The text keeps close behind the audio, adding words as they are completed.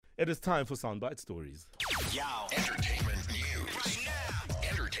It is time for Soundbite Stories. Yo. Entertainment news. Right now.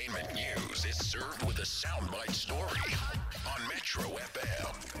 Entertainment news is served with a Soundbite Story on Metro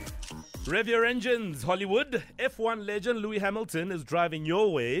FM. Rev your engines, Hollywood. F1 legend Lewis Hamilton is driving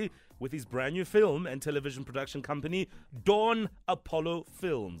your way with his brand new film and television production company, Dawn Apollo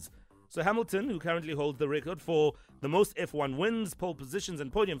Films. So Hamilton, who currently holds the record for the most F1 wins, pole positions and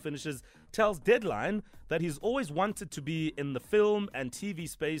podium finishes, tells Deadline that he's always wanted to be in the film and TV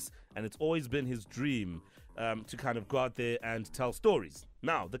space, and it's always been his dream to kind of go out there and tell stories.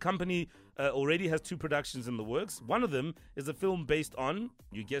 Now, the company already has 2 productions in the works. One of them is a film based on,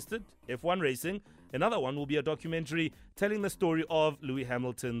 you guessed it, F1 racing. Another one will be a documentary telling the story of Lewis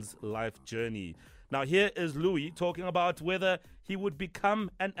Hamilton's life journey. Now, here is Louis talking about whether he would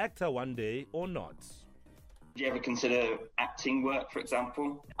become an actor one day or not. Do you ever consider acting work, for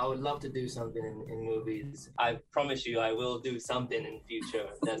example? I would love to do something in movies. I promise you, I will do something in the future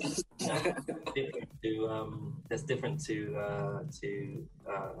that's different to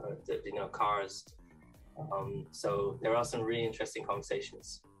cars. So there are some really interesting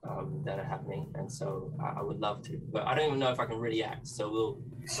conversations that are happening, and so I would love to. But I don't even know if I can really act. So we'll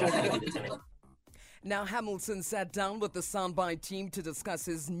be determined. Now, Hamilton sat down with the Soundbite team to discuss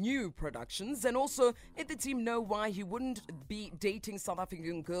his new productions and also let the team know why he wouldn't be dating South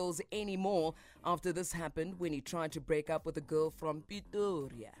African girls anymore after this happened when he tried to break up with a girl from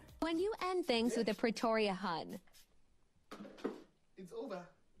Pretoria. When you end things with a Pretoria hun. It's over.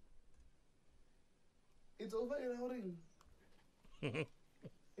 It's over in our ring.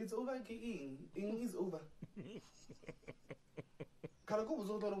 It's over in is over. It's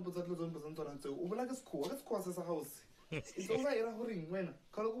over in a ring when I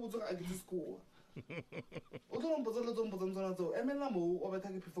get to school. It's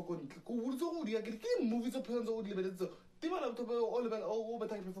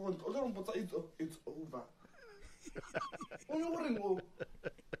over.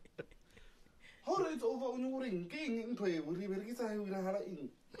 It's over on your ring. King in play with Riverisa in a hurry.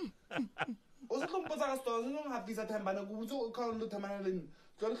 Also, don't have this at Tambana, who can't look at Manalin.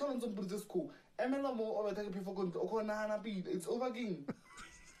 John Collins on British School. Emma Mo over take people going to Okonana beat. It's over again.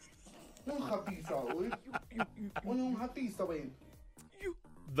 No happy, so you happy, so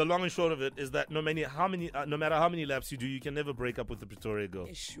The long and short of it is that no matter how many laps you do, you can never break up with the Pretoria girl.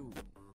 Sure.